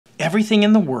Everything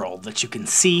in the world that you can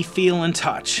see, feel, and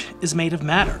touch is made of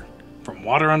matter. From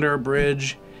water under a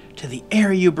bridge, to the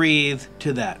air you breathe,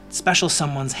 to that special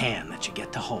someone's hand that you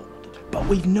get to hold. But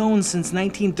we've known since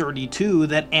 1932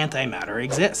 that antimatter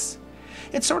exists.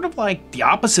 It's sort of like the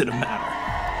opposite of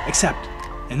matter. Except,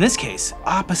 in this case,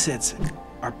 opposites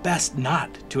are best not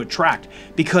to attract,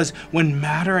 because when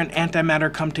matter and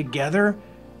antimatter come together,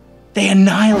 they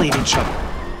annihilate each other,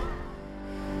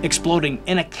 exploding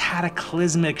in a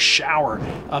cataclysmic shower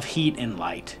of heat and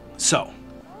light. So,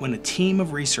 when a team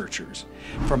of researchers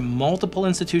from multiple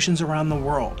institutions around the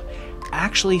world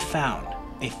actually found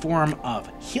a form of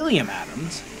helium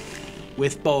atoms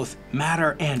with both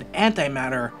matter and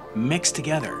antimatter mixed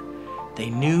together, they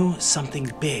knew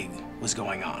something big was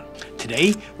going on.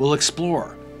 Today, we'll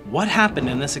explore what happened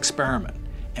in this experiment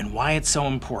and why it's so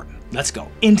important. Let's go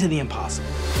into the impossible.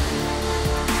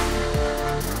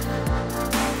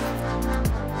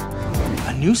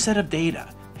 A new set of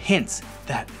data hints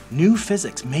that new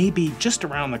physics may be just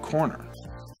around the corner.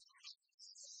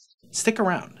 Stick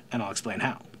around and I'll explain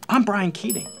how. I'm Brian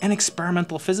Keating, an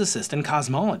experimental physicist and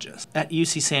cosmologist at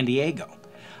UC San Diego.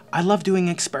 I love doing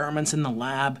experiments in the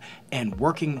lab and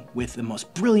working with the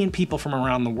most brilliant people from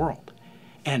around the world.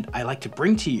 And I like to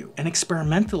bring to you an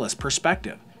experimentalist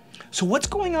perspective. So what's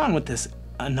going on with this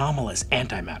anomalous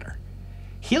antimatter?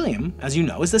 Helium, as you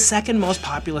know, is the second most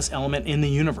populous element in the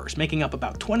universe, making up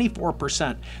about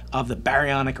 24% of the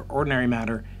baryonic or ordinary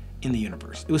matter in the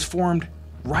universe. It was formed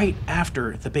right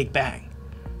after the Big Bang.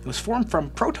 It was formed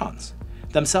from protons,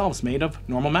 themselves made of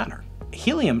normal matter.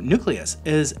 Helium nucleus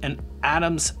is an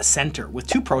atom's center with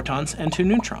 2 protons and 2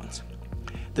 neutrons.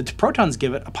 The protons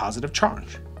give it a positive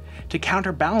charge. To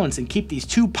counterbalance and keep these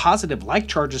 2 positive like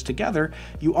charges together,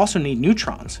 you also need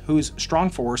neutrons, whose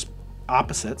strong force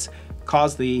opposites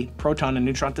cause the proton and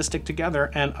neutron to stick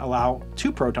together and allow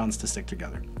 2 protons to stick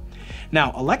together.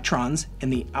 Now, electrons in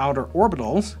the outer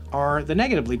orbitals are the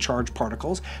negatively charged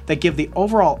particles that give the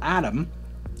overall atom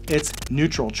its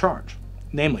neutral charge.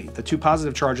 Namely, the 2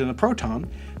 positive charge in the proton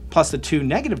plus the 2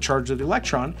 negative charges of the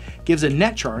electron gives a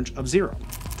net charge of 0.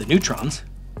 The neutrons,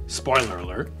 spoiler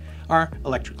alert, are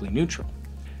electrically neutral.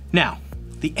 Now,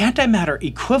 the antimatter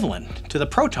equivalent to the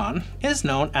proton is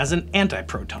known as an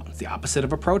antiproton. It's the opposite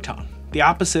of a proton. The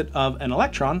opposite of an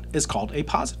electron is called a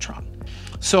positron.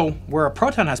 So where a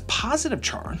proton has positive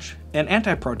charge, an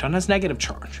antiproton has negative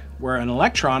charge. Where an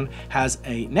electron has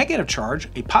a negative charge,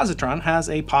 a positron has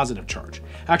a positive charge.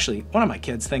 Actually, one of my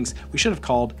kids thinks we should have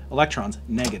called electrons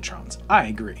negatrons. I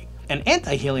agree. An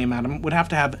anti-helium atom would have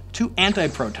to have 2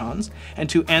 antiprotons and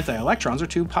 2 anti-electrons or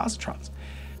 2 positrons.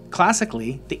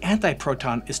 Classically, the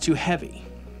antiproton is too heavy.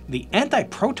 The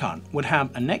antiproton would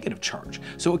have a negative charge,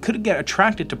 so it could get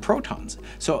attracted to protons.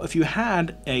 So if you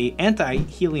had an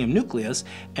anti-helium nucleus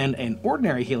and an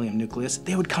ordinary helium nucleus,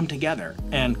 they would come together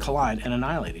and collide and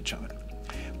annihilate each other.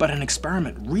 But an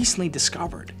experiment recently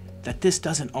discovered that this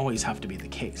doesn't always have to be the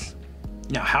case.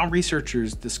 Now, how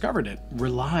researchers discovered it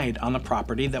relied on the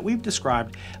property that we've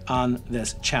described on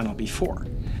this channel before.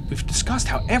 We've discussed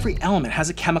how every element has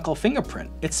a chemical fingerprint,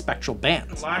 its spectral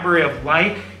bands. Library of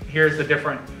light, here's the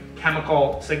different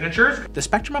chemical signatures. The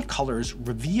spectrum of colors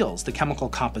reveals the chemical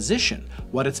composition,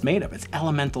 what it's made of, its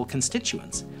elemental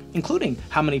constituents, including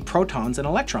how many protons and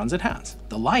electrons it has.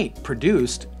 The light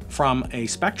produced from a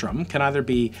spectrum can either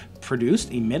be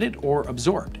produced, emitted, or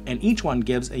absorbed, and each one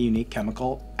gives a unique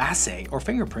chemical assay or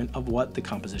fingerprint of what the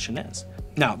composition is.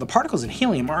 Now, the particles in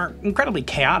helium are incredibly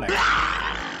chaotic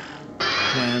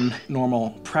than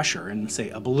normal pressure in, say,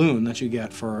 a balloon that you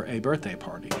get for a birthday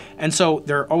party. And so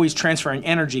they're always transferring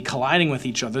energy, colliding with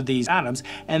each other, these atoms,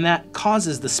 and that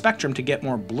causes the spectrum to get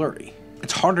more blurry.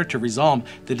 It's harder to resolve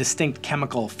the distinct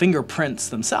chemical fingerprints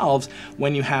themselves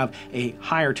when you have a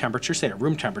higher temperature, say a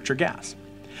room temperature gas.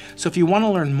 So if you want to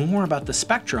learn more about the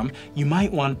spectrum, you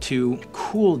might want to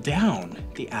cool down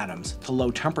the atoms to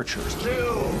low temperatures,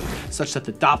 such that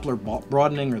the Doppler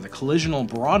broadening or the collisional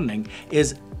broadening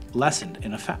is lessened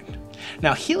in effect.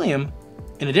 Now, helium,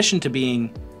 in addition to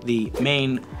being the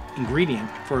main ingredient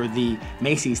for the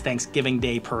Macy's Thanksgiving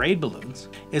Day parade balloons,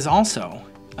 is also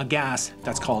a gas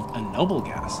that's called a noble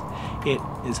gas. It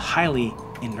is highly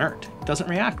inert. It doesn't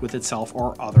react with itself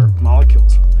or other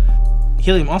molecules.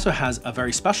 Helium also has a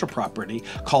very special property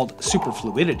called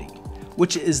superfluidity,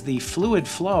 which is the fluid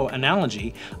flow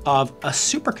analogy of a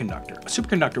superconductor. A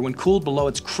superconductor, when cooled below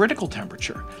its critical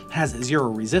temperature, has 0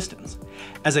 resistance,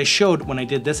 as I showed when I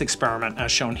did this experiment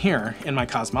as shown here in my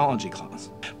cosmology class.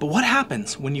 But what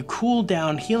happens when you cool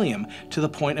down helium to the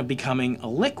point of becoming a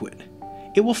liquid?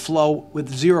 It will flow with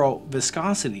 0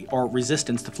 viscosity or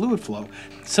resistance to fluid flow,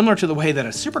 similar to the way that a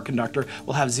superconductor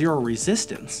will have 0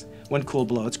 resistance when cooled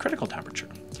below its critical temperature.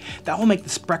 That will make the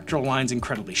spectral lines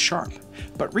incredibly sharp.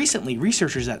 But recently,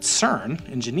 researchers at CERN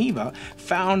in Geneva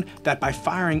found that by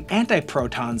firing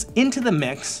antiprotons into the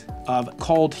mix of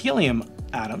cold helium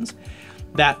atoms,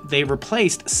 that they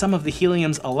replaced some of the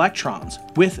helium's electrons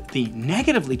with the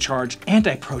negatively charged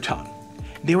antiproton.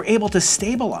 They were able to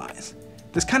stabilize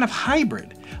this kind of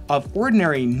hybrid of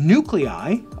ordinary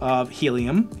nuclei of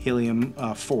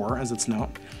helium-4 as it's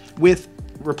known, with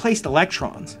replaced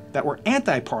electrons that were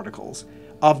antiparticles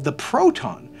of the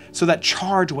proton, so that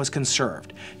charge was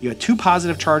conserved. You had two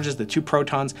positive charges, the two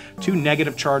protons, two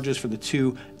negative charges for the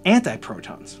two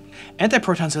antiprotons.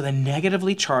 Antiprotons are the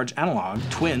negatively charged analog,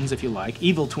 twins if you like,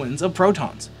 evil twins of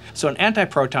protons. So an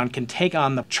antiproton can take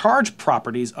on the charge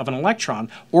properties of an electron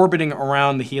orbiting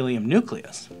around the helium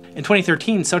nucleus. In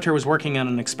 2013, Sótér was working on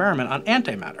an experiment on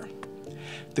antimatter.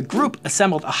 The group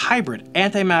assembled a hybrid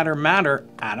antimatter-matter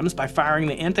atoms by firing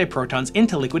the antiprotons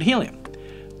into liquid helium.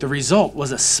 The result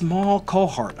was a small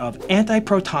cohort of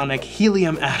antiprotonic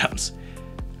helium atoms.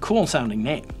 Cool sounding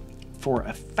name for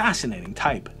a fascinating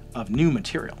type of new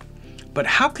material. But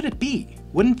how could it be?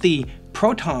 Wouldn't the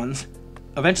protons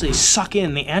eventually suck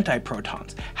in the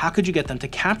antiprotons? How could you get them to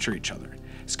capture each other?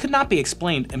 This could not be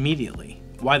explained immediately,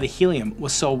 why the helium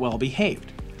was so well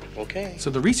behaved. Okay. So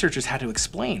the researchers had to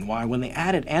explain why when they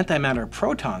added antimatter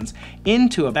protons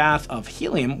into a bath of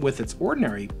helium with its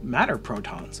ordinary matter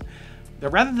protons, that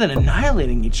rather than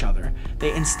annihilating each other,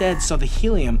 they instead saw the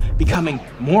helium becoming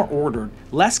more ordered,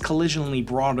 less collisionally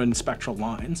broadened spectral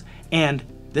lines, and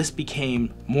this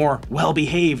became more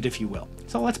well-behaved, if you will.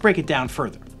 So let's break it down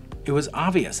further. It was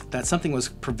obvious that something was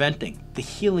preventing the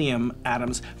helium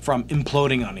atoms from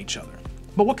imploding on each other.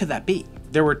 But what could that be?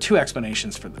 There were two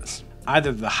explanations for this.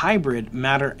 Either the hybrid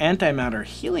matter-antimatter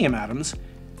helium atoms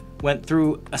went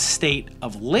through a state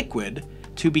of liquid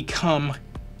to become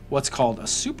what's called a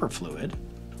superfluid,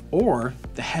 or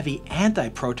the heavy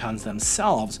antiprotons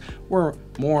themselves were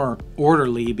more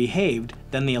orderly behaved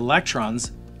than the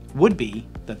electrons would be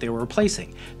that they were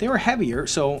replacing. They were heavier,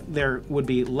 so there would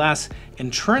be less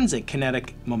intrinsic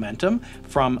kinetic momentum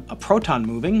from a proton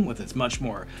moving with its much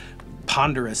more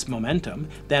ponderous momentum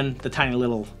than the tiny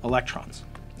little electrons.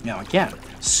 Now again,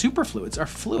 superfluids are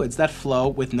fluids that flow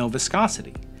with no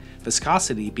viscosity.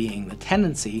 Viscosity being the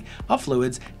tendency of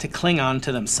fluids to cling on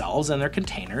to themselves and their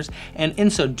containers, and in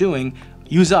so doing,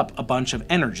 use up a bunch of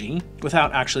energy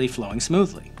without actually flowing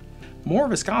smoothly. More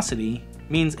viscosity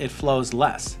means it flows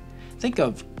less. Think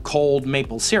of cold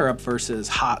maple syrup versus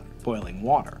hot boiling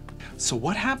water. So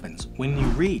what happens when you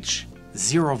reach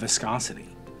zero viscosity?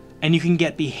 And you can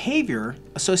get behavior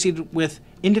associated with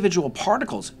individual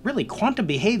particles, really quantum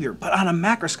behavior, but on a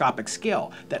macroscopic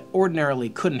scale that ordinarily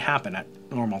couldn't happen at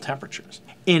normal temperatures.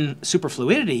 In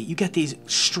superfluidity, you get these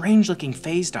strange looking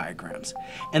phase diagrams,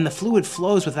 and the fluid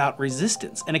flows without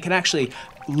resistance, and it can actually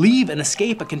leave and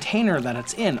escape a container that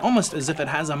it's in, almost as if it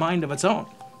has a mind of its own.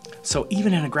 So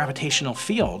even in a gravitational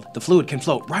field, the fluid can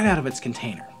float right out of its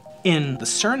container. In the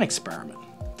CERN experiment,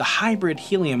 the hybrid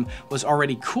helium was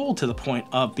already cooled to the point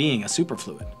of being a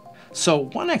superfluid. So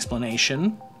one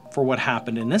explanation for what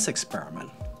happened in this experiment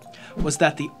was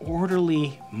that the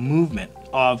orderly movement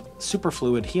of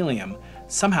superfluid helium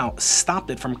somehow stopped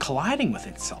it from colliding with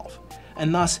itself,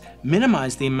 and thus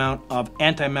minimized the amount of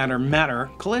antimatter-matter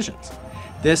collisions.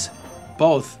 This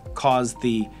both caused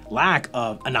the lack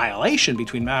of annihilation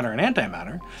between matter and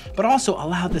antimatter, but also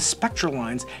allowed the spectral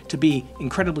lines to be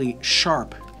incredibly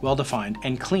sharp, well-defined,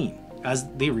 and clean, as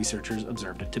the researchers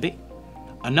observed it to be.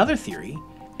 Another theory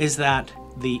is that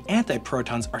the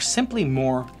antiprotons are simply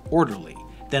more orderly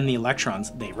than the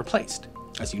electrons they replaced.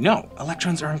 As you know,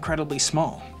 electrons are incredibly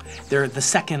small. They're the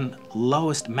second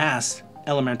lowest mass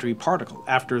elementary particle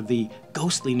after the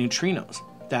ghostly neutrinos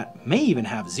that may even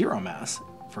have zero mass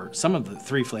for some of the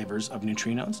three flavors of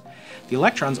neutrinos. The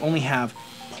electrons only have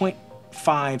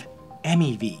 0.5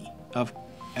 MeV of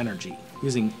energy,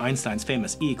 using Einstein's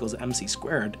famous E equals mc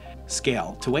squared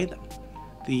scale to weigh them.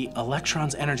 The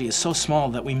electron's energy is so small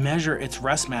that we measure its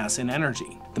rest mass in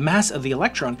energy. The mass of the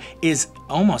electron is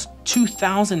almost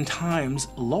 2,000 times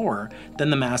lower than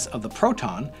the mass of the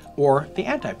proton or the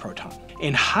antiproton.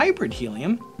 In hybrid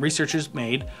helium, researchers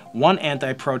made one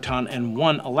antiproton and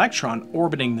one electron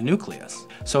orbiting the nucleus.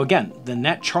 So again, the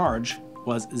net charge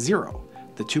was zero.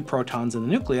 The two protons in the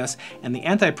nucleus and the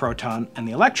antiproton and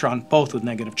the electron, both with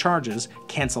negative charges,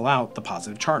 cancel out the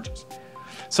positive charges.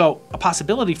 So a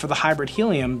possibility for the hybrid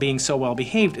helium being so well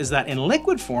behaved is that in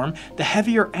liquid form, the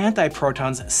heavier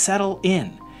antiprotons settle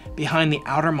in behind the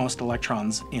outermost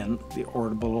electrons in the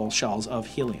orbital shells of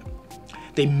helium.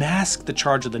 They mask the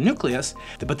charge of the nucleus,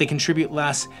 but they contribute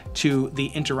less to the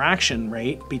interaction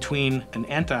rate between an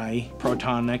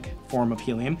antiprotonic form of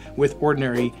helium with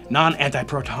ordinary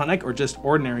non-antiprotonic or just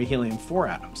ordinary helium-4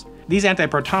 atoms. These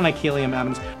antiprotonic helium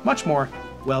atoms much more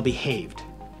well-behaved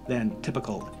than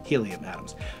typical helium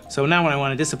atoms. So now when I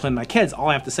want to discipline my kids, all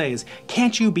I have to say is,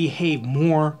 can't you behave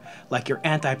more like your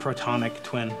antiprotonic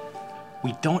twin?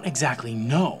 We don't exactly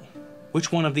know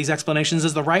which one of these explanations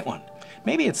is the right one.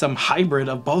 Maybe it's some hybrid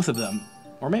of both of them,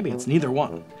 or maybe it's neither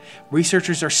one.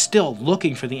 Researchers are still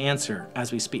looking for the answer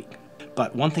as we speak.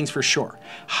 But one thing's for sure,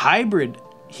 hybrid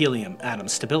helium atom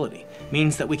stability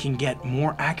means that we can get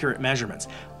more accurate measurements,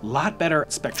 a lot better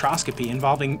spectroscopy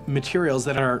involving materials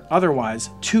that are otherwise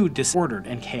too disordered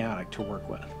and chaotic to work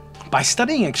with. By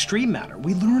studying extreme matter,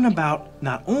 we learn about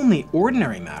not only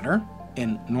ordinary matter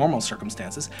in normal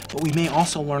circumstances, but we may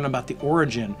also learn about the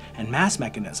origin and mass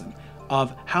mechanism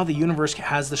of how the universe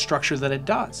has the structure that it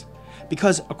does.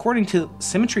 Because according to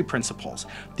symmetry principles,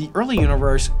 the early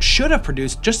universe should have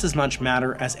produced just as much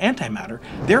matter as antimatter,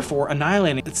 therefore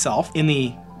annihilating itself in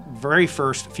the very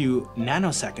first few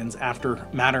nanoseconds after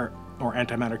matter or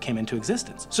antimatter came into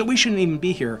existence. So we shouldn't even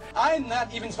be here. I'm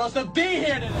not even supposed to be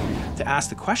here today! To ask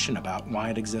the question about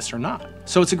why it exists or not.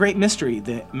 So it's a great mystery.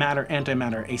 The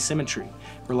matter-antimatter asymmetry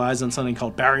relies on something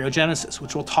called baryogenesis,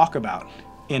 which we'll talk about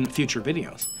in future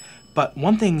videos. But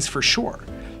one thing's for sure,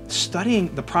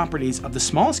 studying the properties of the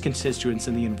smallest constituents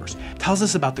in the universe tells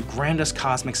us about the grandest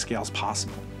cosmic scales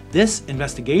possible. This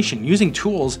investigation, using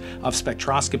tools of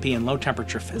spectroscopy and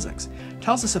low-temperature physics,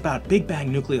 tells us about Big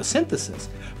Bang nucleosynthesis,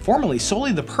 formerly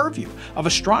solely the purview of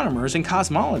astronomers and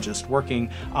cosmologists working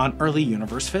on early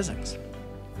universe physics.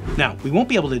 Now, we won't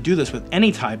be able to do this with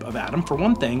any type of atom. For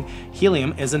one thing,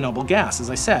 helium is a noble gas, as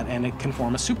I said, and it can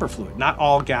form a superfluid. Not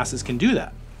all gases can do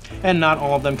that. And not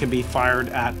all of them can be fired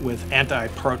at with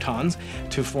antiprotons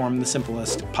to form the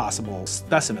simplest possible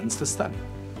specimens to study.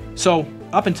 So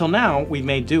up until now, we've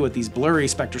made do with these blurry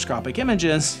spectroscopic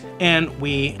images, and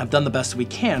we have done the best we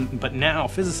can, but now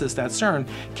physicists at CERN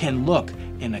can look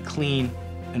in a clean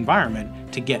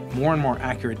environment to get more and more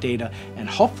accurate data and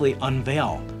hopefully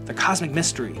unveil the cosmic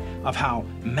mystery of how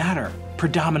matter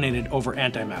predominated over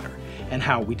antimatter and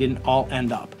how we didn't all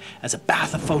end up as a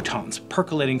bath of photons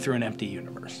percolating through an empty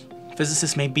universe.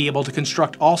 Physicists may be able to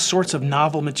construct all sorts of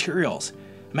novel materials.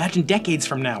 Imagine decades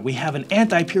from now, we have an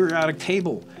anti-periodic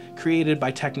table created by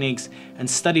techniques and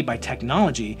studied by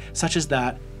technology such as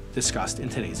that discussed in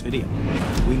today's video.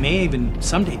 We may even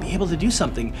someday be able to do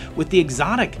something with the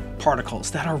exotic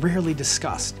particles that are rarely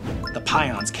discussed, the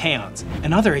pions, kaons,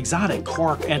 and other exotic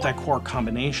quark-antiquark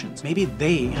combinations. Maybe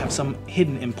they have some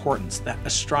hidden importance that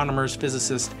astronomers,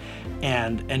 physicists,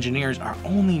 and engineers are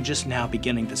only just now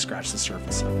beginning to scratch the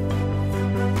surface of.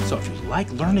 So if you like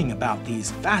learning about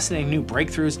these fascinating new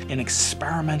breakthroughs in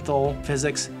experimental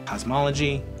physics,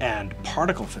 cosmology, and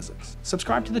particle physics,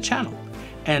 subscribe to the channel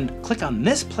and click on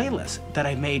this playlist that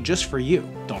I made just for you.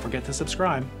 Don't forget to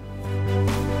subscribe.